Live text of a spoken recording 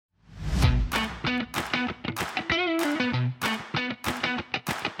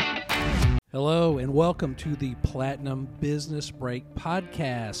Hello and welcome to the Platinum Business Break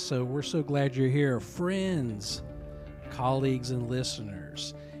podcast. So we're so glad you're here, friends, colleagues, and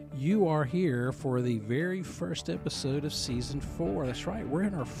listeners. You are here for the very first episode of Season 4. That's right, we're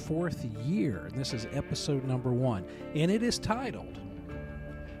in our fourth year, and this is episode number 1. And it is titled,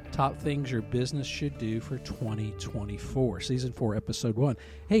 Top Things Your Business Should Do for 2024, Season 4, Episode 1.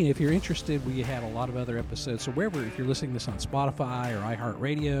 Hey, if you're interested, we had a lot of other episodes. So wherever, if you're listening to this on Spotify or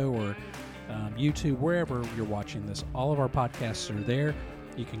iHeartRadio or YouTube, wherever you're watching this, all of our podcasts are there.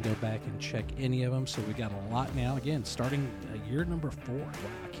 You can go back and check any of them. So we got a lot now. Again, starting year number 4. Wow,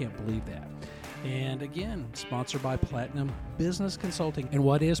 I can't believe that. And again, sponsored by Platinum Business Consulting. And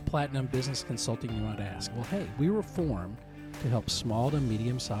what is Platinum Business Consulting, you might ask? Well, hey, we were formed to help small to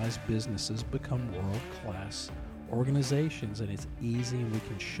medium-sized businesses become world-class organizations, and it's easy, and we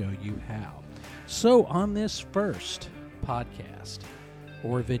can show you how. So on this first podcast,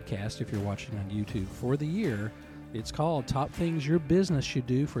 or vidcast if you're watching on YouTube, for the year, it's called Top Things Your Business Should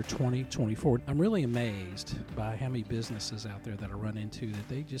Do for 2024. I'm really amazed by how many businesses out there that I run into that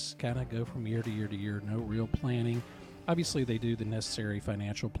they just kind of go from year to year to year, no real planning. Obviously, they do the necessary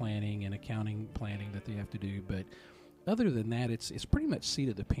financial planning and accounting planning that they have to do, but other than that, it's pretty much seat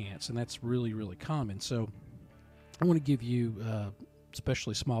of the pants, and that's really, really common. So I want to give you,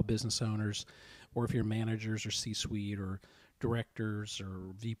 especially small business owners, or if you're managers or C-suite or directors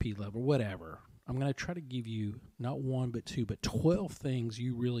or VP level, whatever, I'm going to try to give you not one but two, but 12 things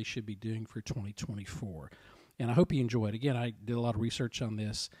you really should be doing for 2024. And I hope you enjoy it. Again, I did a lot of research on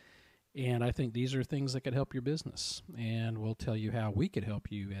this, and I think these are things that could help your business. And we'll tell you how we could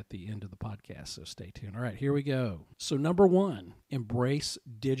help you at the end of the podcast, so stay tuned. All right, here we go. So number 1, embrace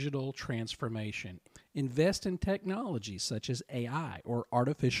digital transformation. Invest in technology such as AI or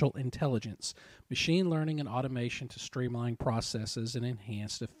artificial intelligence, machine learning, and automation to streamline processes and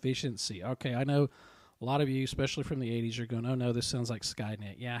enhance efficiency. Okay, I know a lot of you, especially from the 80s, are going, oh no, this sounds like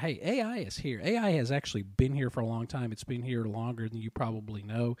Skynet. Yeah, hey, AI is here. AI has actually been here for a long time. It's been here longer than you probably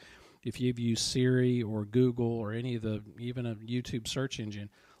know. If you've used Siri or Google or any of the, even a YouTube search engine,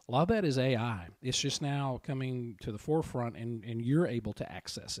 a lot of that is AI. It's just now coming to the forefront, and you're able to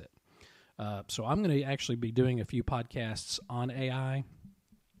access it. So I'm going to actually be doing a few podcasts on AI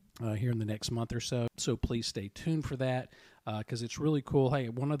here in the next month or so. So please stay tuned for that because it's really cool. Hey,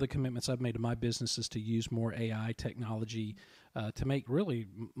 one of the commitments I've made to my business is to use more AI technology to make really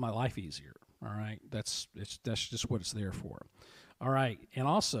my life easier. All right, that's just what it's there for. All right, and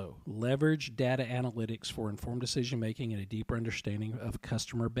also leverage data analytics for informed decision-making and a deeper understanding of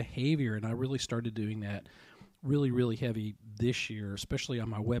customer behavior. And I really started doing that really, really heavy this year, especially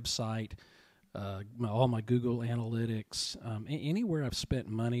on my website, all my Google Analytics, anywhere I've spent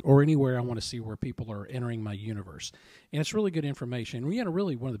money or anywhere I want to see where people are entering my universe. And it's really good information. And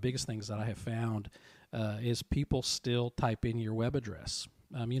really one of the biggest things that I have found is people still type in your web address.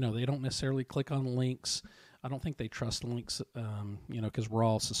 They don't necessarily click on links. I don't think they trust links, because we're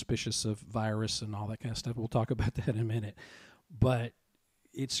all suspicious of virus and all that kind of stuff. We'll talk about that in a minute. But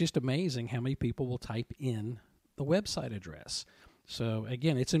it's just amazing how many people will type in the website address. So,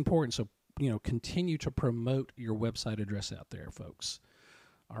 again, it's important. So, continue to promote your website address out there, folks.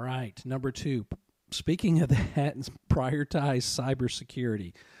 All right, number 2, speaking of that, prioritize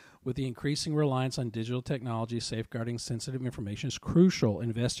cybersecurity. With the increasing reliance on digital technology, safeguarding sensitive information is crucial.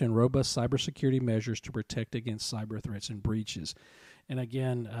 Invest in robust cybersecurity measures to protect against cyber threats and breaches. And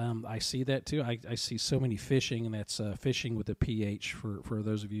again, I see that too. I see so many phishing, and that's phishing with a PH for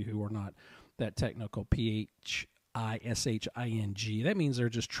those of you who are not that technical, PHISHING. That means they're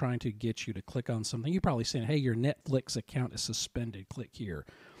just trying to get you to click on something. You're probably saying, hey, your Netflix account is suspended. Click here.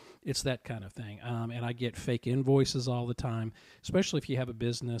 It's that kind of thing. And I get fake invoices all the time, especially if you have a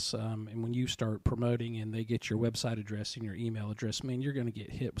business. And when you start promoting and they get your website address and your email address, man, you're going to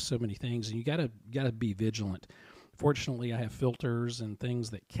get hit with so many things, and you got to be vigilant. Fortunately, I have filters and things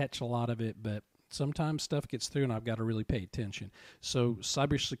that catch a lot of it, but sometimes stuff gets through, and I've got to really pay attention. So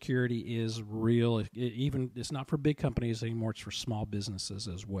cybersecurity is real. It's not for big companies anymore. It's for small businesses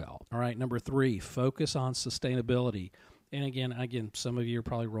as well. All right, number 3, focus on sustainability. And again, some of you are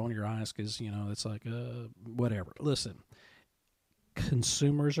probably rolling your eyes because, it's like, whatever. Listen,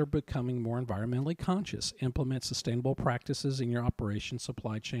 consumers are becoming more environmentally conscious. Implement sustainable practices in your operation,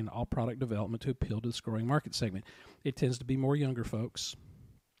 supply chain, all product development to appeal to this growing market segment. It tends to be more younger folks.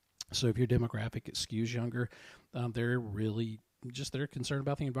 So if your demographic skews younger, they're really they're concerned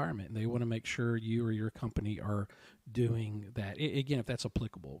about the environment, and they want to make sure you or your company are doing that. Again, if that's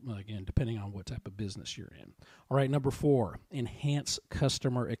applicable, again, depending on what type of business you're in. All right, number 4, enhance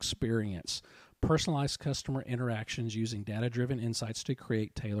customer experience. personalized customer interactions using data-driven insights to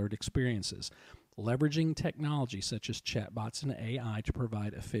create tailored experiences, leveraging technology such as chatbots and AI to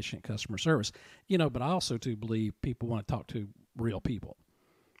provide efficient customer service. But I also do believe people want to talk to real people.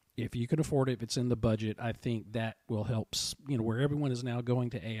 If you can afford it, if it's in the budget, I think that will help, where everyone is now going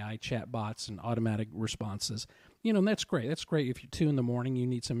to AI, chatbots, and automatic responses. And that's great. That's great if you're 2 a.m, you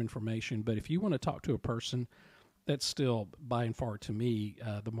need some information. But if you want to talk to a person, that's still by and far, to me,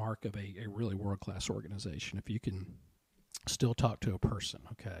 the mark of a really world-class organization, if you can still talk to a person,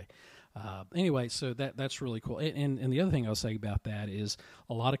 okay? Anyway, so that's really cool. And the other thing I'll say about that is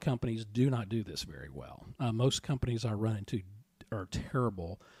a lot of companies do not do this very well. Most companies I run into are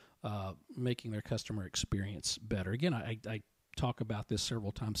terrible making their customer experience better. Again, I talk about this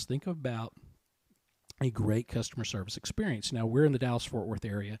several times. Think about a great customer service experience. Now, we're in the Dallas-Fort Worth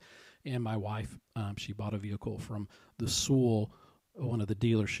area, and my wife, she bought a vehicle from the Sewell, one of the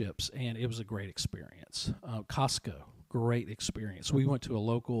dealerships, and it was a great experience. Costco, great experience. We went to a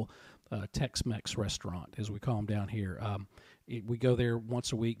local Tex-Mex restaurant, as we call them down here. We go there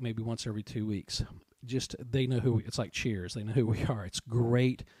once a week, maybe once every 2 weeks. Just, they know who, it's like Cheers. They know who we are. It's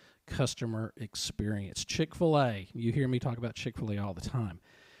great customer experience. Chick-fil-A, you hear me talk about Chick-fil-A all the time.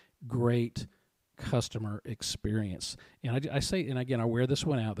 Great customer experience. And I say, and again, I wear this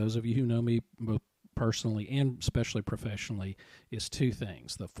one out. Those of you who know me both personally and especially professionally, is 2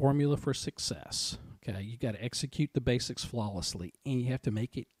 things. The formula for success. Okay, you got to execute the basics flawlessly, and you have to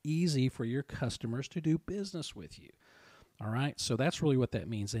make it easy for your customers to do business with you. All right, so that's really what that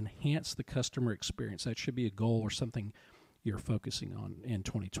means. Enhance the customer experience. That should be a goal or something you're focusing on in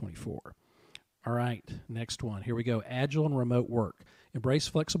 2024. All right, next one. Here we go. Agile and remote work. Embrace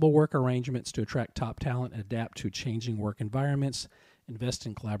flexible work arrangements to attract top talent and adapt to changing work environments. Invest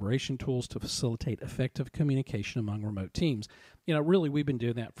in collaboration tools to facilitate effective communication among remote teams. Really, we've been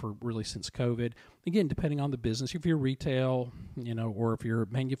doing that for really since COVID. Again, depending on the business, if you're retail, or if you're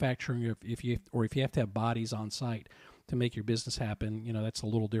manufacturing, if you have to have bodies on site to make your business happen, that's a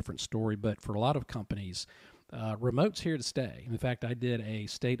little different story. But for a lot of companies, remote's here to stay. In fact, I did a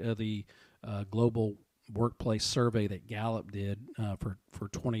state of the global workplace survey that Gallup did for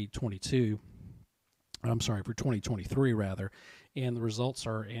 2022. I'm sorry, for 2023 rather. And the results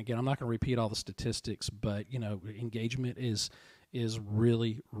are, and again, I'm not going to repeat all the statistics, but engagement is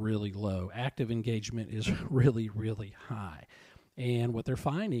really, really low. Active engagement is really, really high. And what they're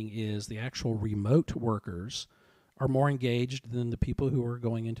finding is the actual remote workers are more engaged than the people who are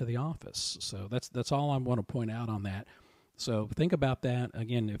going into the office. So that's all I want to point out on that. So think about that,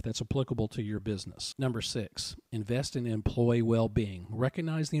 again, if that's applicable to your business. Number 6, invest in employee well-being.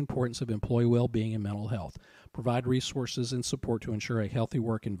 Recognize the importance of employee well-being and mental health. Provide resources and support to ensure a healthy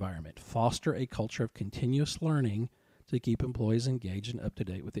work environment. Foster a culture of continuous learning to keep employees engaged and up to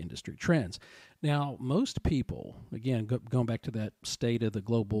date with industry trends. Now, most people, again, going back to that state of the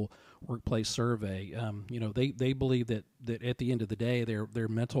global workplace survey, they believe that at the end of the day, their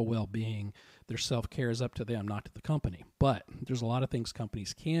mental well-being, their self-care is up to them, not to the company. But there's a lot of things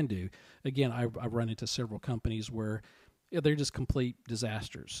companies can do. Again, I've run into several companies where they're just complete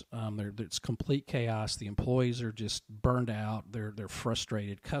disasters. It's complete chaos. The employees are just burned out. They're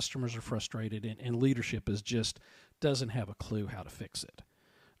frustrated. Customers are frustrated, and leadership doesn't have a clue how to fix it.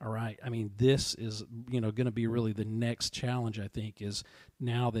 All right. I mean, this is going to be really the next challenge. I think is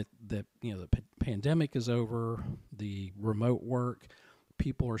now that the pandemic is over, the remote work,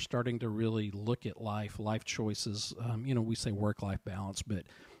 people are starting to really look at life choices. We say work-life balance, but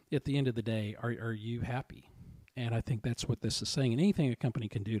at the end of the day, are you happy? And I think that's what this is saying. And anything a company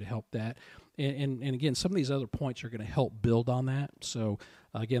can do to help that. And again, some of these other points are going to help build on that. So,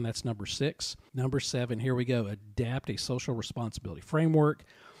 again, that's number 6. Number 7, here we go. Adapt a social responsibility framework.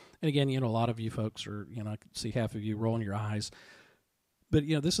 And again, a lot of you folks are, I can see half of you rolling your eyes. But,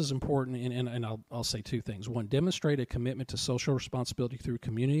 this is important, and I'll say 2 things. 1, demonstrate a commitment to social responsibility through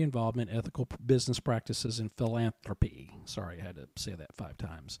community involvement, ethical business practices, and philanthropy. Sorry, I had to say that 5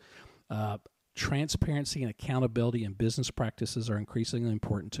 times. Transparency and accountability in business practices are increasingly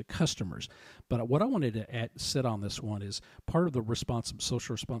important to customers. But what I wanted to sit on this one is part of the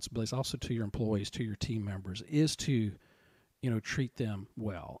social responsibilities also to your employees, to your team members, is to, treat them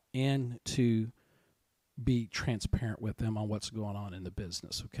well and to be transparent with them on what's going on in the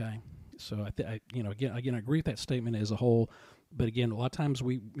business. Okay, so again, I agree with that statement as a whole. But again, a lot of times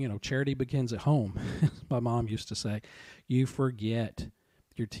charity begins at home. My mom used to say, you forget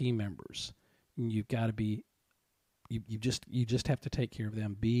your team members. You've got to be You just have to take care of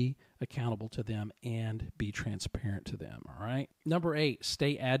them, be accountable to them, and be transparent to them. All right. Number 8,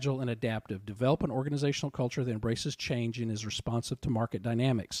 stay agile and adaptive. Develop an organizational culture that embraces change and is responsive to market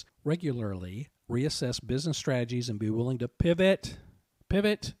dynamics. Regularly reassess business strategies and be willing to pivot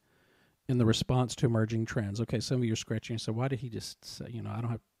in the response to emerging trends. Okay, some of you are scratching and say, why did he just say,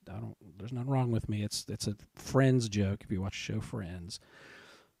 there's nothing wrong with me. It's a Friends joke if you watch the show Friends.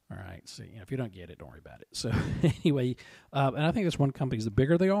 All right, so if you don't get it, don't worry about it. So anyway, and I think that's one companies, the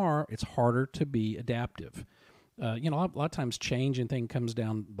bigger they are, it's harder to be adaptive. A lot of times change and thing comes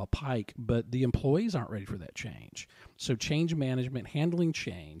down the pike, but the employees aren't ready for that change. So change management, handling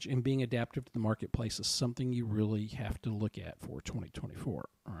change, and being adaptive to the marketplace is something you really have to look at for 2024.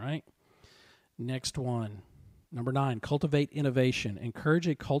 All right, next one. Number 9, cultivate innovation. Encourage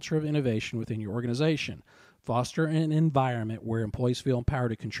a culture of innovation within your organization. Foster an environment where employees feel empowered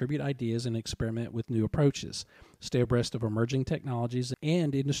to contribute ideas and experiment with new approaches. Stay abreast of emerging technologies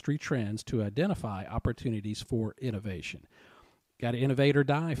and industry trends to identify opportunities for innovation. Got to innovate or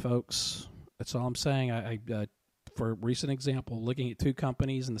die, folks. That's all I'm saying. I for a recent example, looking at 2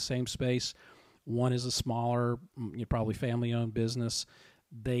 companies in the same space. One is a smaller, probably family-owned business.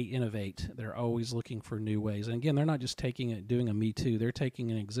 They innovate. They're always looking for new ways. And again, they're not just doing a Me Too. They're taking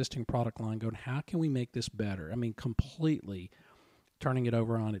an existing product line going, how can we make this better? I mean, completely turning it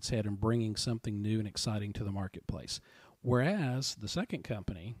over on its head and bringing something new and exciting to the marketplace. Whereas the second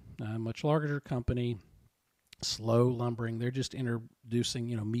company, a much larger company, slow lumbering, they're just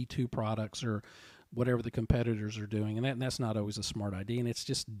introducing, Me Too products or whatever the competitors are doing, and that's not always a smart idea, and it's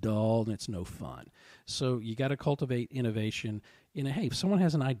just dull and it's no fun. So you got to cultivate innovation. Hey, if someone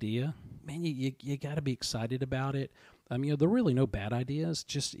has an idea, man, you got to be excited about it. There are really no bad ideas.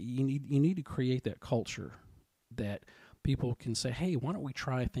 Just you need to create that culture that people can say, hey, why don't we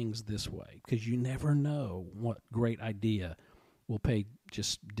try things this way? Because you never know what great idea will pay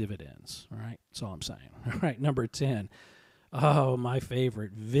just dividends. All right, that's all I'm saying. All right, number 10. Oh, my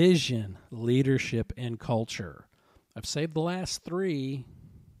favorite, vision, leadership, and culture. I've saved the last 3,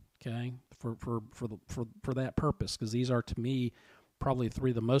 okay, for that purpose, because these are, to me, probably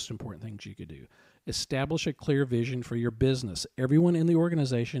 3 of the most important things you could do. Establish a clear vision for your business. Everyone in the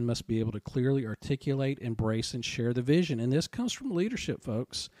organization must be able to clearly articulate, embrace, and share the vision. And this comes from leadership,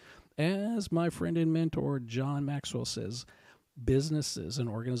 folks. As my friend and mentor, John Maxwell, says, businesses and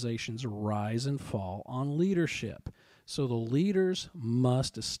organizations rise and fall on leadership. So the leaders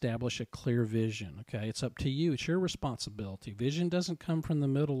must establish a clear vision, okay? It's up to you. It's your responsibility. Vision doesn't come from the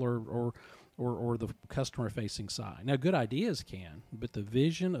middle or the customer-facing side. Now, good ideas can, but the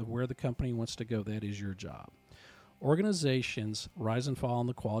vision of where the company wants to go, that is your job. Organizations rise and fall on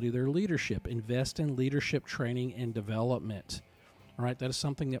the quality of their leadership. Invest in leadership training and development. All right, that is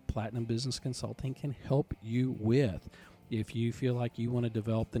something that Platinum Business Consulting can help you with. If you feel like you want to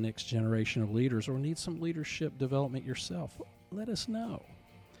develop the next generation of leaders or need some leadership development yourself, let us know.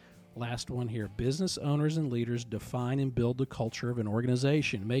 Last one here. Business owners and leaders define and build the culture of an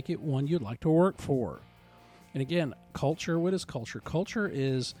organization. Make it one you'd like to work for. And again, culture, what is culture? Culture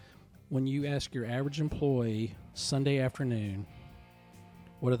is when you ask your average employee Sunday afternoon,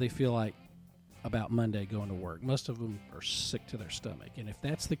 what do they feel like about Monday going to work? Most of them are sick to their stomach. And if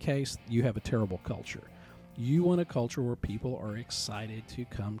that's the case, you have a terrible culture. You want a culture where people are excited to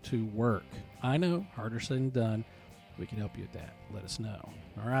come to work. I know, harder said than done. We can help you with that. Let us know.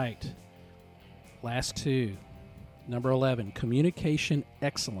 All right. Last 2. Number 11, communication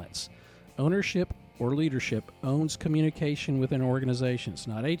excellence. Ownership or leadership owns communication within organizations. It's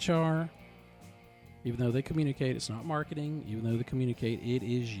not HR. Even though they communicate, it's not marketing. Even though they communicate, it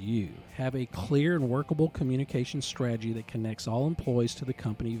is you. Have a clear and workable communication strategy that connects all employees to the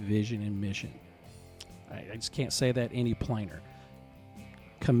company vision and mission. I just can't say that any plainer.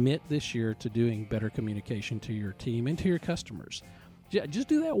 Commit this year to doing better communication to your team and to your customers. Just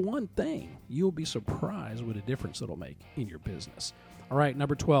do that one thing. You'll be surprised what a difference it'll make in your business. All right,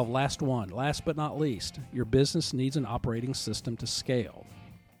 number 12, last one. Last but not least, your business needs an operating system to scale.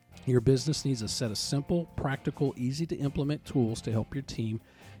 Your business needs a set of simple, practical, easy-to-implement tools to help your team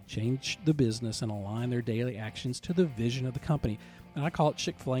change the business and align their daily actions to the vision of the company. And I call it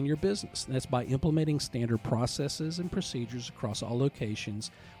Chick-fil-A your business. That's by implementing standard processes and procedures across all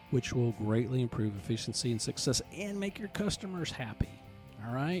locations, which will greatly improve efficiency and success and make your customers happy.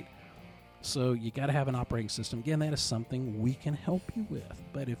 All right? So you got to have an operating system. Again, that is something we can help you with.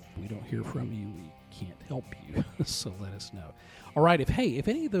 But if we don't hear from you, we can't help you. So let us know. All right. If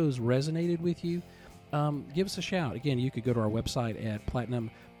any of those resonated with you, give us a shout. Again, you could go to our website at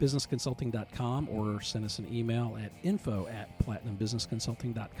platinumbusinessconsulting.com or send us an email at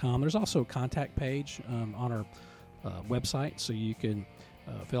info@platinumbusinessconsulting.com. There's also a contact page on our website so you can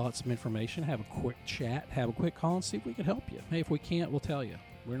fill out some information, have a quick chat, have a quick call, and see if we can help you. Hey, if we can't, we'll tell you.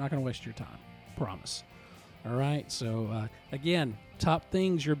 We're not going to waste your time. Promise. All right. So, again, top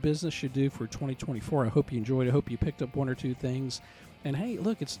things your business should do for 2024. I hope you enjoyed it. I hope you picked up one or two things. And, hey,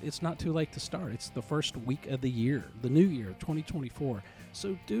 look, it's not too late to start. It's the first week of the year, the new year, 2024.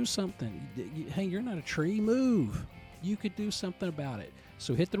 So do something. Hey, you're not a tree. Move. You could do something about it.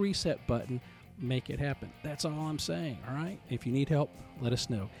 So hit the reset button. Make it happen. That's all I'm saying, all right? If you need help, let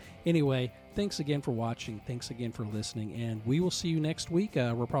us know. Anyway, thanks again for watching. Thanks again for listening, and we will see you next week.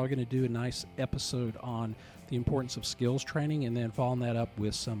 We're probably going to do a nice episode on the importance of skills training, and then following that up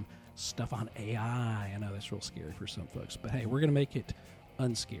with some stuff on AI. I know that's real scary for some folks, but hey, we're going to make it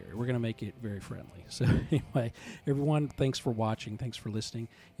unscary. We're going to make it very friendly. So anyway, everyone, thanks for watching. Thanks for listening,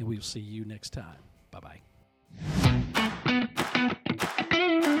 and we will see you next time. Bye-bye.